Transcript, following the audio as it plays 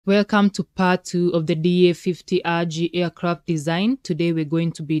Welcome to part 2 of the DA50 RG aircraft design. Today we're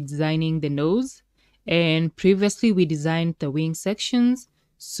going to be designing the nose, and previously we designed the wing sections.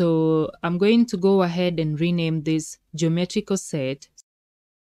 So I'm going to go ahead and rename this geometrical set.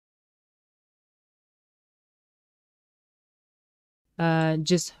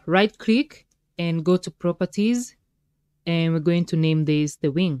 Just right click and go to properties, and we're going to name this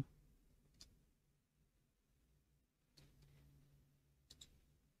the wing.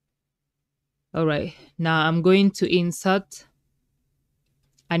 All right, now I'm going to insert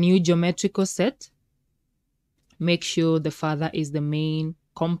a new geometrical set. Make sure the father is the main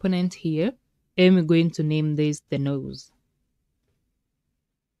component here, and we're going to name this the nose.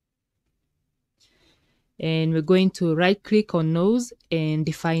 And we're going to right click on nose and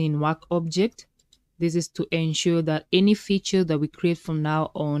define in work object. This is to ensure that any feature that we create from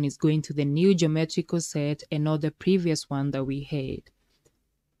now on is going to the new geometrical set and not the previous one that we had.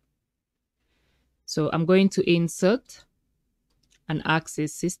 So I'm going to insert an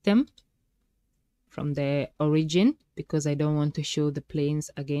axis system from the origin because I don't want to show the planes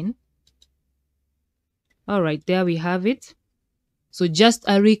again. All right, there we have it. So just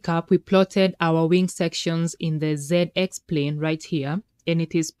a recap, we plotted our wing sections in the ZX plane right here, and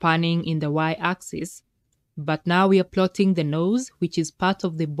it is spanning in the Y-axis. But now we are plotting the nose, which is part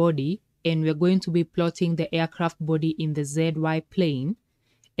of the body, and we're going to be plotting the aircraft body in the ZY plane,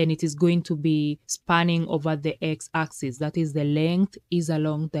 and it is going to be spanning over the X-axis. That is, the length is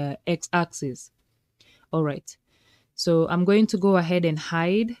along the X-axis. All right, so I'm going to go ahead and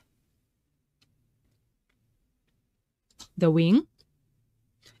hide the wing.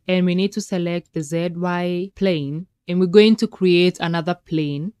 And we need to select the ZY plane, and we're going to create another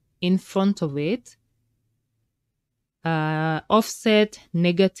plane in front of it. Offset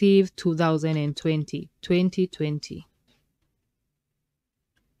negative 2020.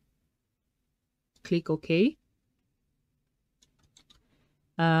 Click OK.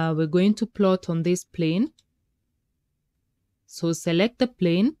 We're going to plot on this plane. So select the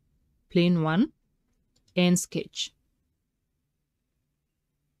plane, plane 1, and sketch.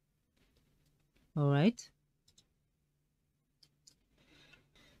 All right.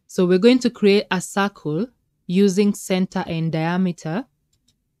 So we're going to create a circle using center and diameter.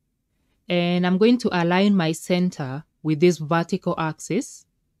 And I'm going to align my center with this vertical axis,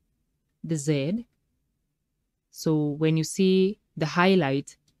 the Z. So when you see the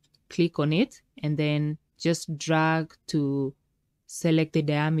highlight, click on it and then just drag to select the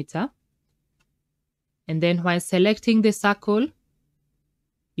diameter. And then while selecting the circle,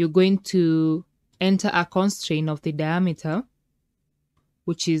 you're going to enter a constraint of the diameter,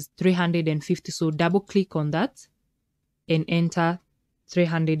 which is 350. So double click on that and enter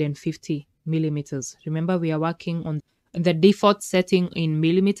 350 millimeters. Remember, we are working on the default setting in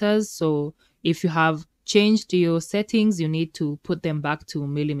millimeters. So if you have changed your settings, you need to put them back to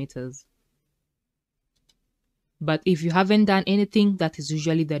millimeters. But if you haven't done anything, that is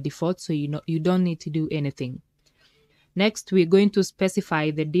usually the default. So you don't need to do anything. Next, we're going to specify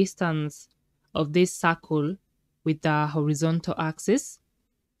the distance of this circle with the horizontal axis.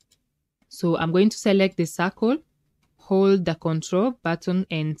 So I'm going to select the circle, hold the control button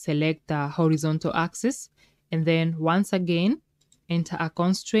and select the horizontal axis. And then once again, enter a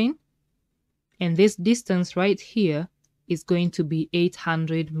constraint. And this distance right here is going to be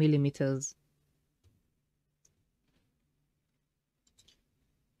 800 millimeters.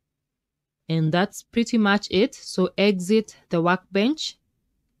 And that's pretty much it. So exit the workbench.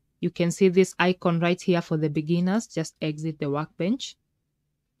 You can see this icon right here for the beginners. Just exit the workbench.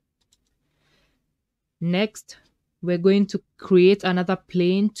 Next, we're going to create another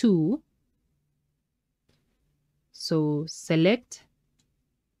plane 2. So select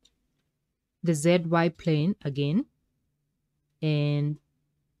the ZY plane again and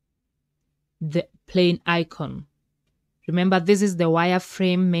the plane icon. Remember, this is the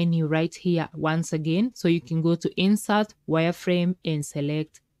wireframe menu right here once again. So you can go to Insert, Wireframe, and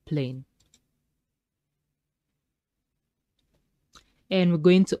select Plane. And we're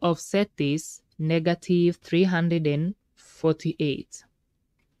going to offset this negative 348.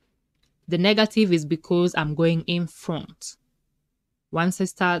 The negative is because I'm going in front. Once I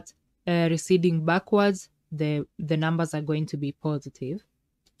start receding backwards, the numbers are going to be positive.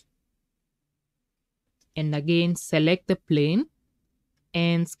 And again, select the plane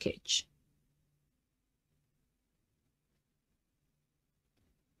and sketch.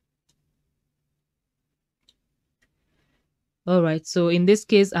 All right, so in this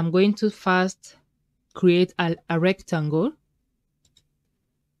case, I'm going to first create a rectangle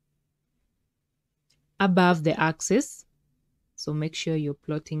above the axis. So make sure you're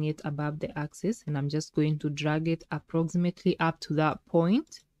plotting it above the axis, and I'm just going to drag it approximately up to that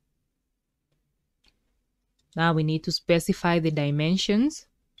point. Now we need to specify the dimensions.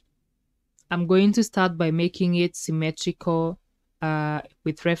 I'm going to start by making it symmetrical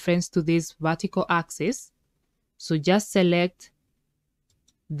with reference to this vertical axis. So just select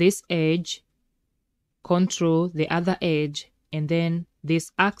this edge, control the other edge, and then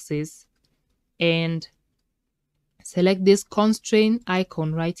this axis, and select this constraint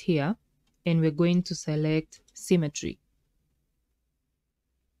icon right here, and we're going to select symmetry.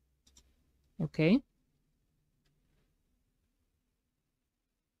 Okay.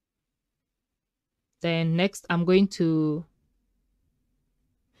 Then next I'm going to,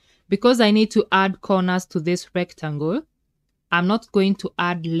 because I need to add corners to this rectangle, I'm not going to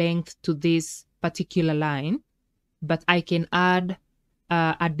add length to this particular line, but I can add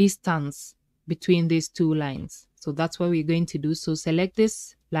a distance between these two lines. So that's what we're going to do. So select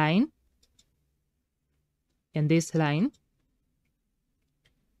this line and this line,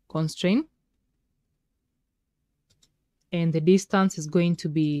 constraint, and the distance is going to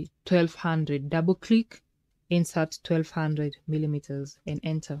be 1200. Double click, insert 1200 millimeters and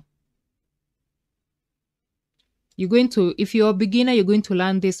enter. You're going to, if you're a beginner, you're going to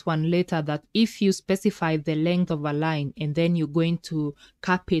learn this one later, that if you specify the length of a line and then you're going to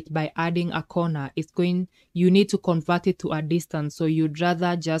cap it by adding a corner, you need to convert it to a distance. So you'd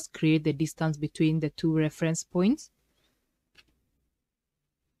rather just create the distance between the two reference points.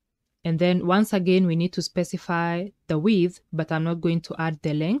 And then once again, we need to specify the width, but I'm not going to add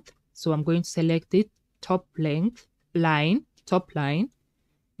the length. So I'm going to select it, top line, and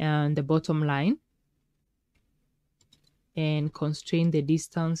the bottom line, and constrain the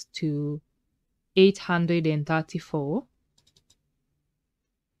distance to 834.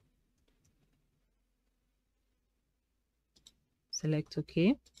 Select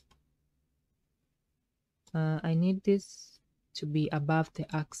OK. I need this to be above the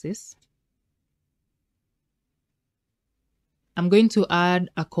axis. I'm going to add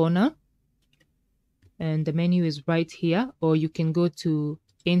a corner, and the menu is right here, or you can go to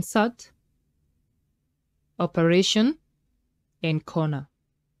Insert, Operation, and Corner,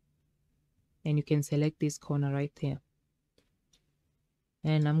 and you can select this corner right here.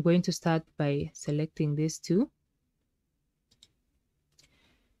 And I'm going to start by selecting these two,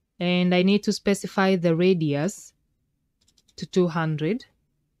 and I need to specify the radius to 200.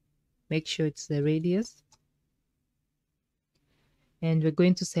 Make sure it's the radius, and we're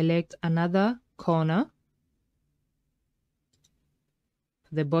going to select another corner,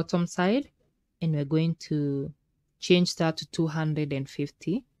 the bottom side, and we're going to change that to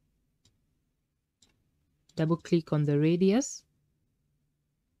 250. Double click on the radius.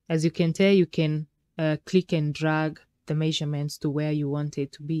 As you can tell, you can click and drag the measurements to where you want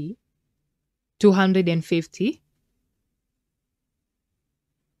it to be. 250.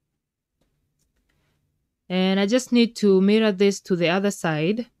 And I just need to mirror this to the other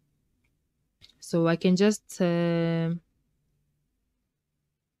side. So I can just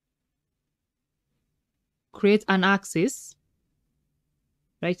create an axis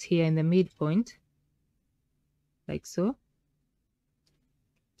right here in the midpoint, like so.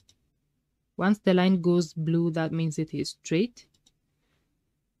 Once the line goes blue, that means it is straight.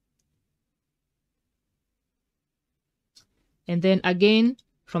 And then again,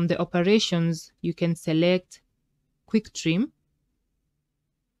 from the operations, you can select Quick Trim.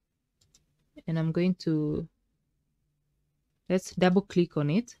 And I'm going to, let's double click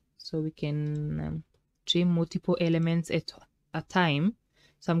on it so we can trim multiple elements at a time.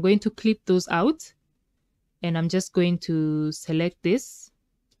 So I'm going to clip those out, and I'm just going to select this.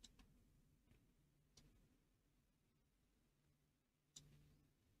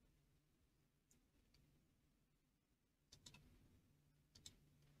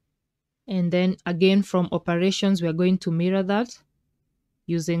 And then again, from operations, we're going to mirror that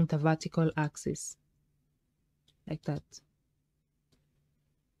using the vertical axis, like that.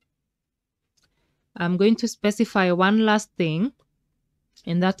 I'm going to specify one last thing,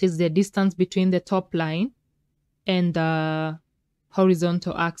 and that is the distance between the top line and the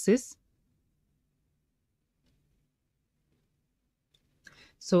horizontal axis.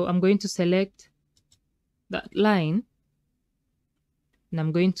 So I'm going to select that line, and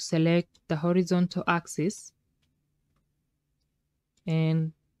I'm going to select the horizontal axis,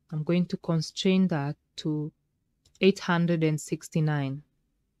 and I'm going to constrain that to 869.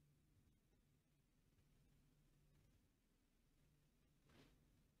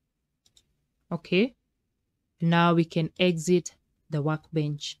 Okay, now we can exit the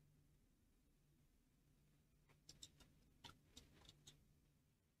workbench.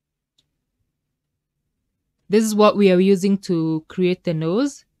 This is what we are using to create the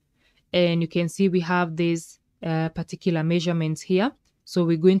nose. And you can see we have these particular measurements here. So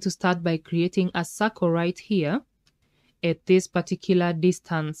we're going to start by creating a circle right here at this particular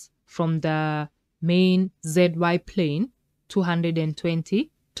distance from the main ZY plane, 2020.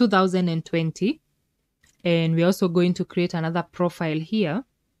 And we're also going to create another profile here,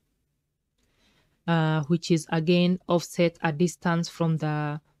 which is again offset a distance from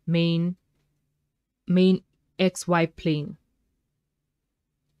the main XY plane.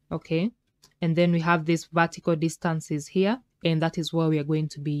 Okay, and then we have these vertical distances here, and that is what we are going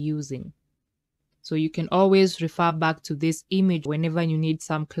to be using. So you can always refer back to this image whenever you need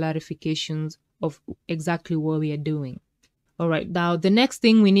some clarifications of exactly what we are doing. All right, now the next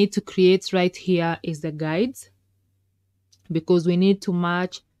thing we need to create right here is the guides, because we need to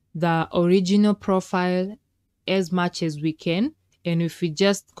match the original profile as much as we can. And if we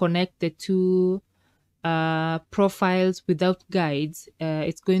just connect the two profiles without guides,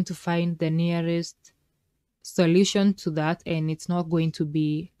 it's going to find the nearest solution to that, and it's not going to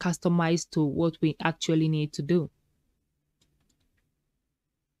be customized to what we actually need to do.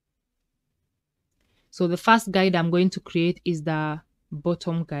 So the first guide I'm going to create is the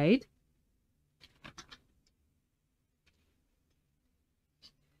bottom guide.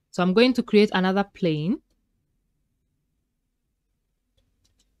 So I'm going to create another plane.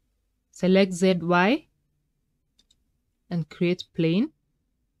 Select ZY and create plane.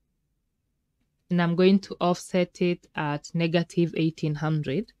 And I'm going to offset it at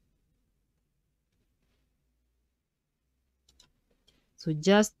 -1800. So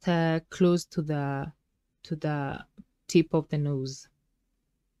just close to the tip of the nose.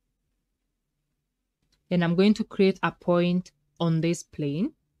 And I'm going to create a point on this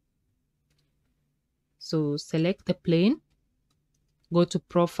plane. So select the plane, go to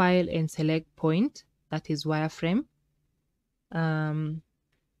profile and select point, that is wireframe.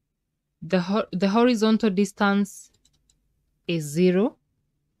 The horizontal distance is 0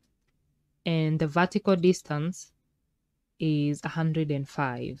 and the vertical distance is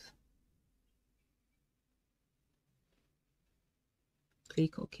 105.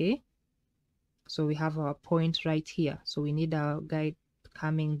 Click OK. So we have our point right here. So we need our guide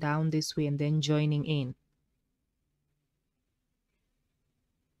coming down this way and then joining in.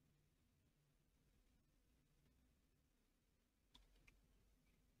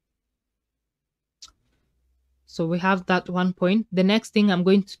 So we have that one point. The next thing I'm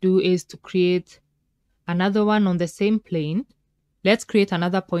going to do is to create another one on the same plane. Let's create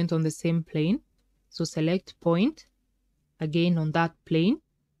another point on the same plane. So select point again on that plane.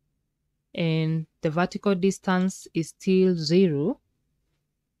 And the vertical distance is still 0.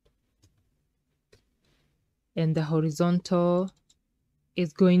 And the horizontal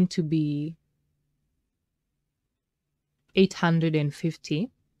is going to be 850.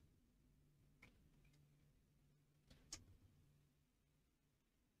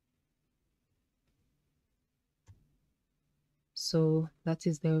 So that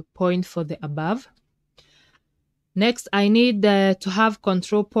is the point for the above. Next, I need to have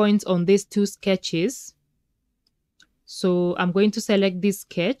control points on these two sketches. So I'm going to select this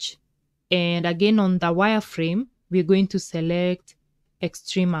sketch. And again, on the wireframe, we're going to select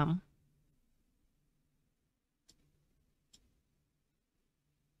Extremum.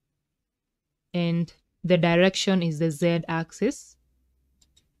 And the direction is the Z axis,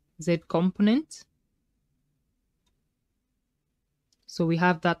 Z component. So we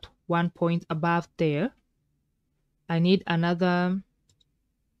have that one point above there. I need another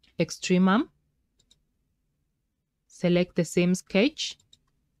Extremum. Select the same sketch,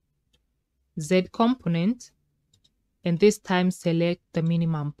 Z component, and this time select the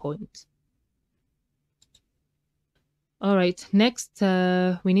minimum point. All right, next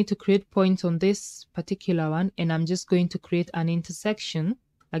we need to create points on this particular one, and I'm just going to create an intersection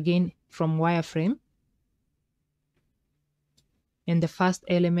again from wireframe. And the first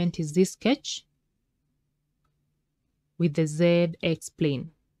element is this sketch with the ZX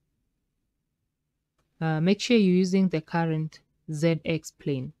plane. Make sure you're using the current ZX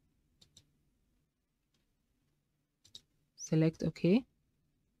plane. Select OK.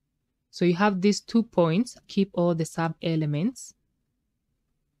 So you have these 2 points. Keep all the sub elements.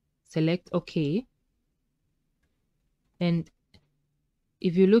 Select OK. And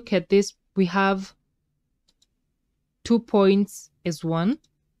if you look at this, we have 2 points as one,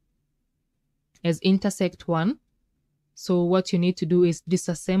 as intersect one. So what you need to do is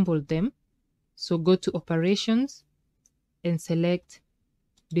disassemble them. So go to operations and select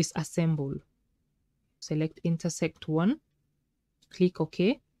disassemble. Select intersect one, click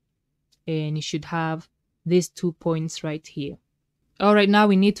OK, and you should have these 2 points right here. All right, now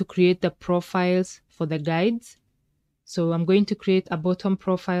we need to create the profiles for the guides. So I'm going to create a bottom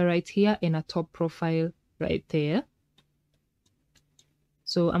profile right here and a top profile right there.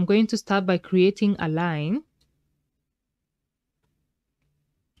 So I'm going to start by creating a line.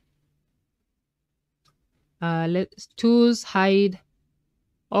 Let's choose hide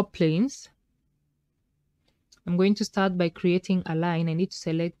all planes. I'm going to start by creating a line. I need to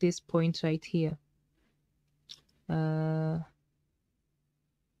select this point right here. Going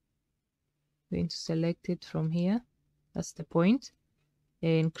to select it from here. That's the point.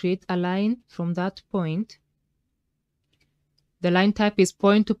 And create a line from that point. The line type is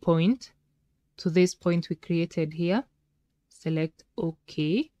point to point to this point we created here. Select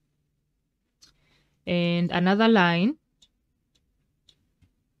OK. And another line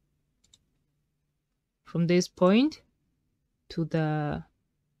from this point to the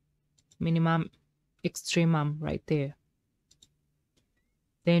minimum extremum right there.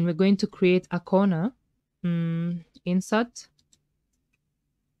 Then we're going to create a corner. Insert,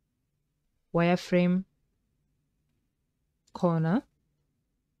 wireframe, corner.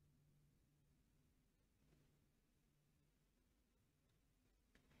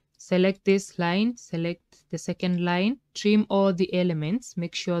 Select this line, select the second line, trim all the elements,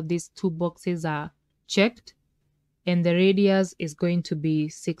 make sure these 2 boxes are checked, and the radius is going to be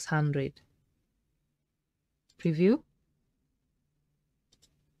 600. Preview.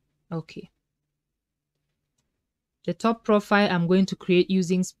 Okay. The top profile I'm going to create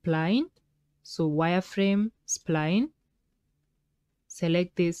using Spline. So wireframe, Spline.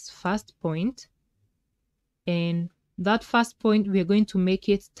 Select this first point, and that first point we're going to make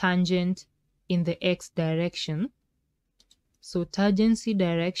it tangent in the X direction. So tangency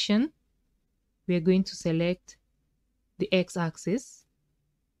direction, we're going to select the X axis,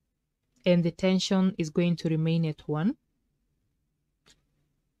 and the tension is going to remain at 1.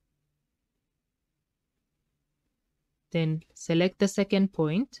 Then select the second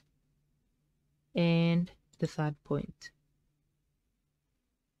point and the third point.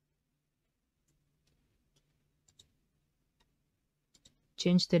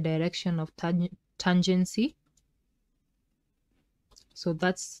 Change the direction of tangency. So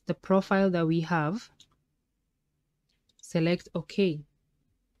that's the profile that we have. Select OK.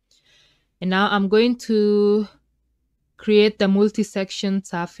 And now I'm going to create the multi-section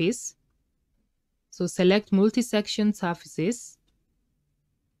surface. So select multi-section surfaces.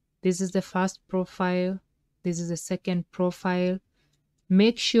 This is the first profile. This is the second profile.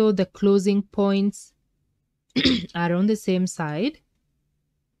 Make sure the closing points are on the same side.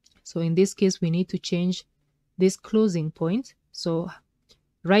 So in this case, we need to change this closing point. So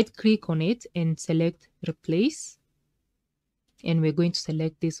right click on it and select replace. And we're going to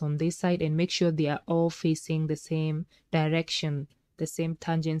select this on this side and make sure they are all facing the same direction, the same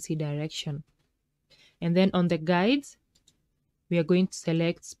tangency direction. And then on the guides, we are going to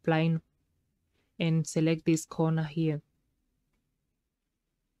select Spline and select this corner here.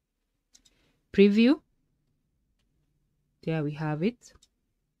 Preview. There we have it.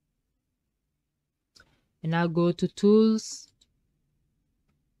 And now go to Tools,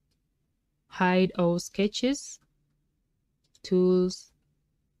 Hide All Sketches, Tools,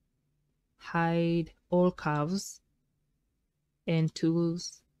 Hide All Curves, and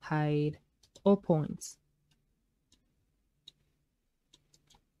Tools, Hide All Points.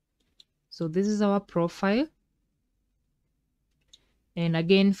 So this is our profile. And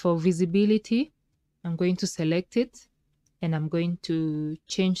again, for visibility, I'm going to select it and I'm going to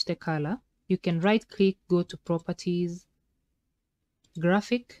change the color. You can right click, go to Properties,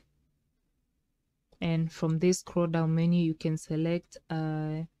 Graphic, and from this scroll down menu, you can select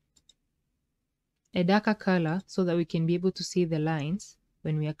a darker color so that we can be able to see the lines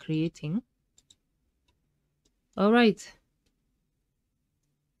when we are creating. All right.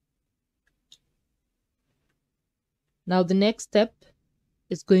 Now the next step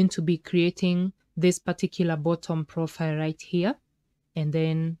is going to be creating this particular bottom profile right here. And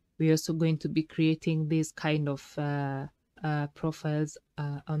then we're also going to be creating this kind of profiles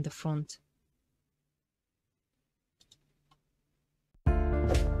on the front.